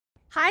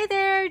Hi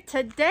there!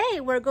 Today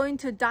we're going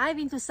to dive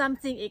into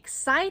something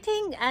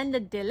exciting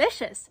and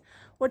delicious.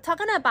 We're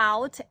talking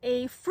about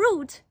a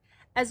fruit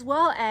as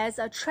well as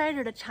a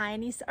treasured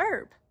Chinese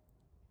herb.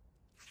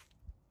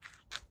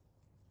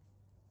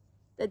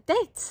 The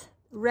dates,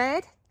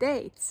 red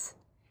dates,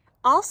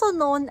 also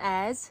known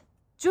as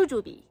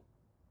jujube.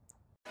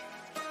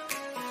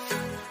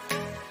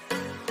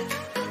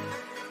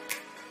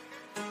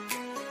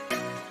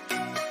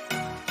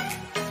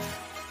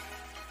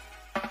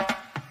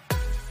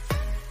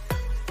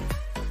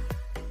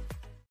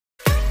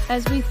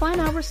 As we find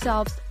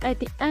ourselves at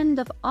the end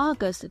of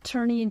August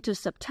turning into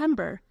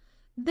September,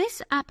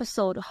 this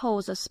episode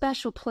holds a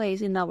special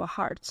place in our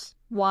hearts.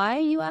 Why,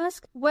 you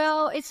ask?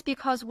 Well, it's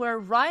because we're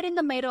right in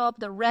the middle of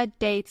the red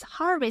dates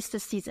harvest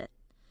season,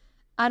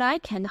 and I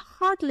can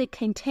hardly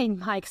contain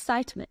my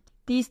excitement.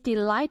 These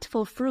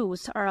delightful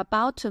fruits are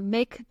about to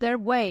make their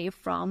way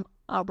from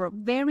our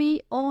very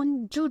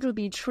own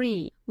jujube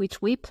tree,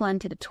 which we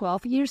planted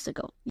 12 years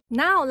ago.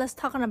 Now let's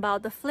talk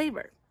about the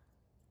flavor.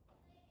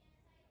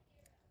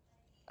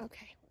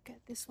 Okay, we'll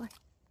get this one.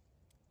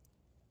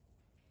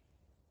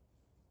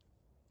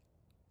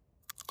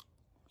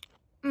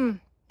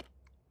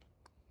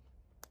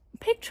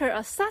 Picture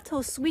a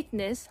subtle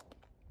sweetness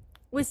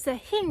with a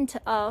hint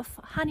of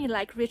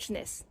honey-like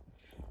richness.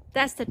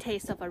 That's the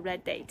taste of a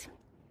red date.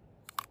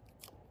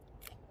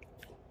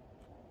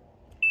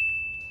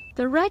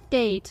 The red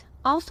date,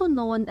 also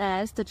known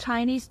as the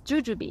Chinese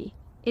jujube,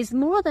 is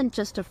more than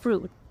just a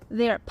fruit.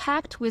 They are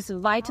packed with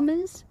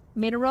vitamins,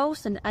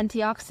 minerals, and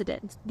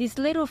antioxidants. These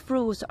little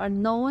fruits are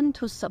known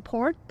to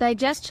support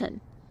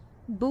digestion,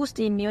 boost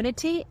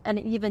immunity, and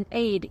even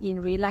aid in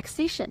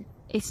relaxation.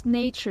 It's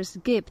nature's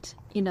gift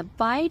in a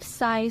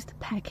bite-sized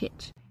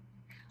package.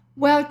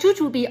 Well,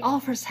 jujube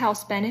offers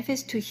health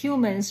benefits to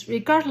humans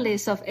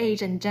regardless of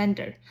age and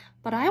gender,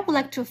 but I would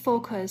like to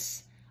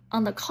focus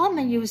on the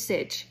common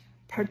usage,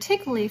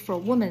 particularly for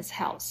women's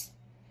health.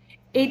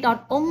 It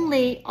not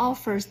only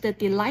offers the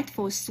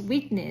delightful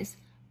sweetness,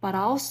 but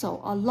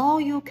also a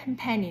loyal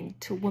companion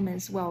to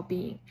women's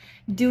well-being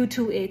due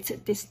to its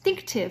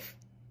distinctive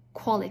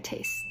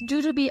qualities.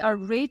 Jujube are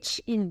rich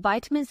in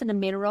vitamins and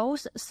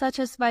minerals such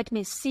as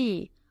vitamin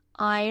C,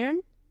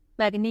 iron,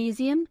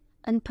 magnesium,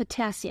 and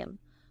potassium,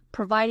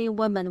 providing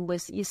women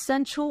with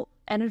essential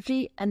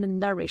energy and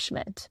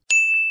nourishment.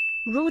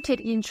 Rooted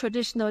in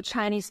traditional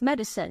Chinese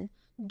medicine,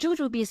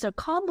 jujubes are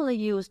commonly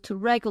used to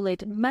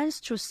regulate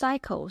menstrual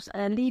cycles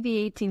and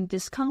alleviating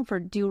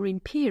discomfort during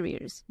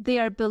periods. They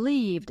are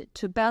believed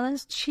to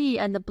balance qi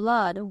and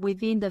blood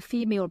within the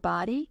female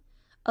body,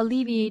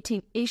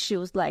 alleviating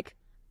issues like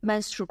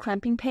menstrual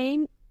cramping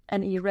pain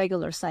and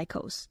irregular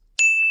cycles.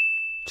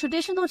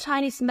 Traditional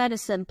Chinese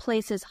medicine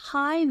places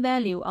high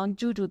value on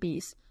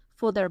jujubes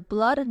for their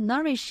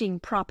blood-nourishing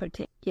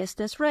property. Yes,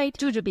 that's right.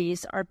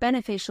 Jujubes are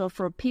beneficial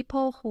for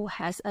people who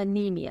has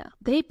anemia.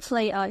 They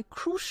play a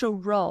crucial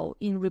role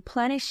in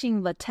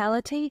replenishing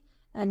vitality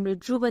and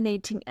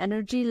rejuvenating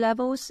energy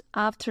levels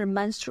after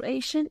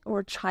menstruation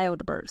or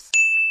childbirth.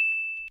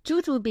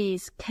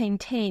 Jujubes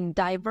contain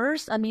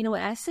diverse amino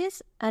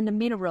acids and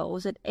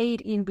minerals that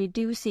aid in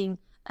reducing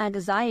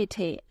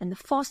anxiety and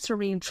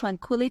fostering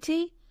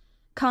tranquility,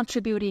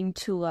 contributing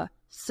to a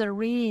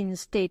serene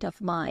state of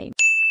mind.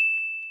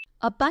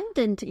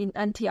 Abundant in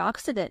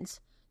antioxidants,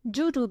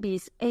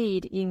 jujubes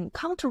aid in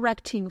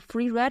counteracting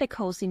free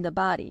radicals in the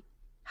body,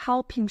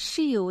 helping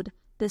shield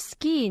the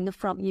skin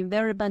from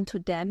environmental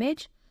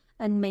damage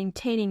and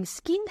maintaining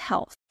skin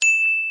health.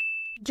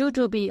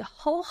 Jujube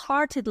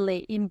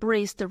wholeheartedly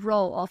embrace the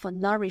role of a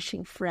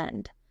nourishing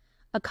friend,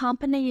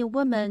 accompanying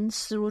women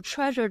through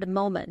treasured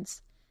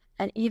moments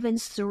and even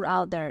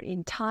throughout their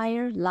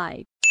entire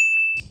life.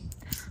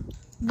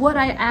 What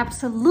I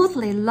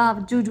absolutely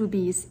love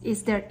jujubes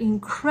is their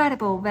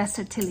incredible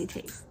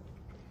versatility.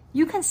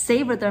 You can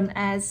savor them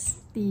as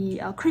the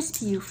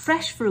crispy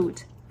fresh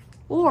fruit,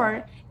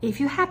 or if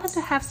you happen to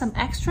have some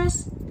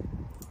extras,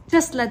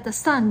 just let the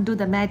sun do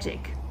the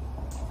magic,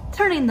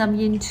 turning them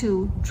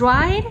into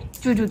dried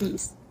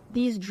jujubes.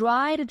 These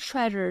dried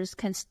treasures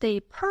can stay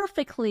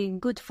perfectly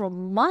good for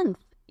months,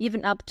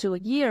 even up to a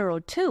year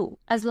or two,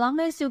 as long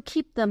as you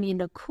keep them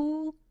in a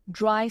cool,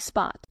 dry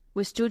spot.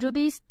 With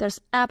jujubes,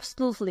 there's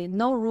absolutely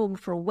no room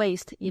for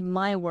waste in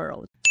my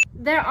world.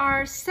 There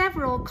are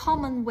several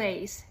common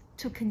ways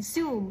to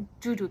consume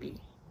jujube.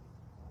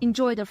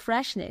 Enjoy the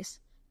freshness.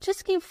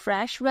 Just give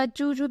fresh red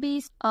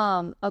jujubes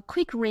a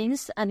quick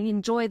rinse and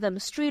enjoy them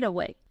straight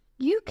away.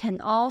 You can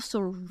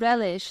also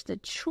relish the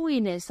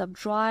chewiness of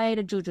dried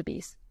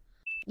jujubes.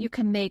 You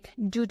can make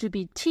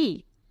jujube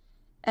tea.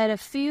 Add a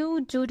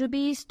few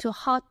jujubes to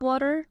hot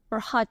water or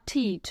hot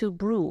tea to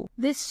brew.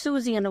 This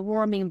soothing and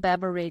warming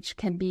beverage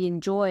can be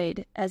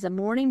enjoyed as a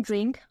morning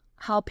drink,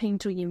 helping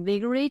to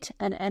invigorate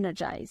and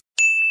energize.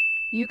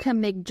 You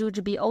can make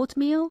jujube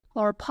oatmeal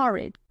or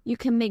porridge. You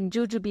can make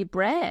jujube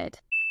bread.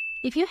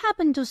 If you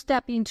happen to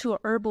step into a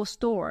herbal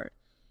store,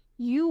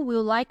 You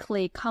will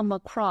likely come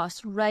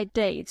across red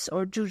dates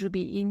or jujube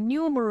in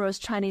numerous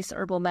Chinese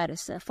herbal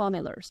medicine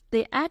formulas.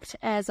 They act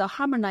as a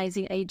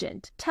harmonizing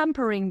agent,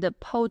 tempering the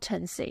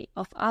potency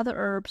of other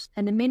herbs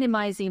and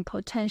minimizing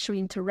potential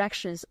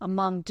interactions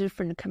among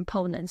different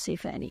components,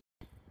 if any.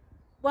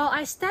 While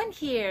I stand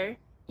here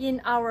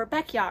in our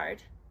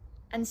backyard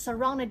and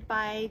surrounded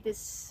by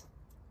this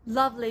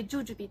lovely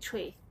jujube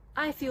tree,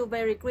 I feel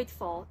very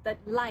grateful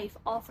that life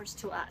offers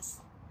to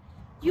us.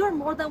 You are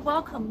more than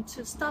welcome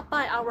to stop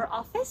by our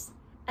office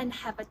and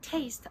have a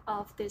taste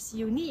of this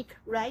unique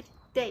red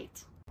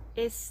date.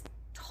 It's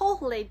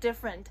totally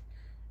different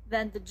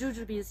than the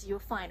jujubes you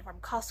find from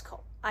Costco,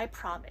 I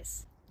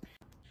promise.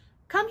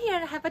 Come here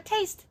and have a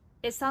taste.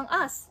 It's on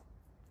us.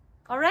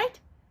 Alright?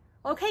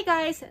 Okay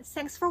guys,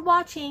 thanks for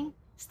watching.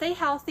 Stay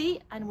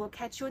healthy and we'll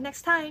catch you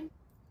next time.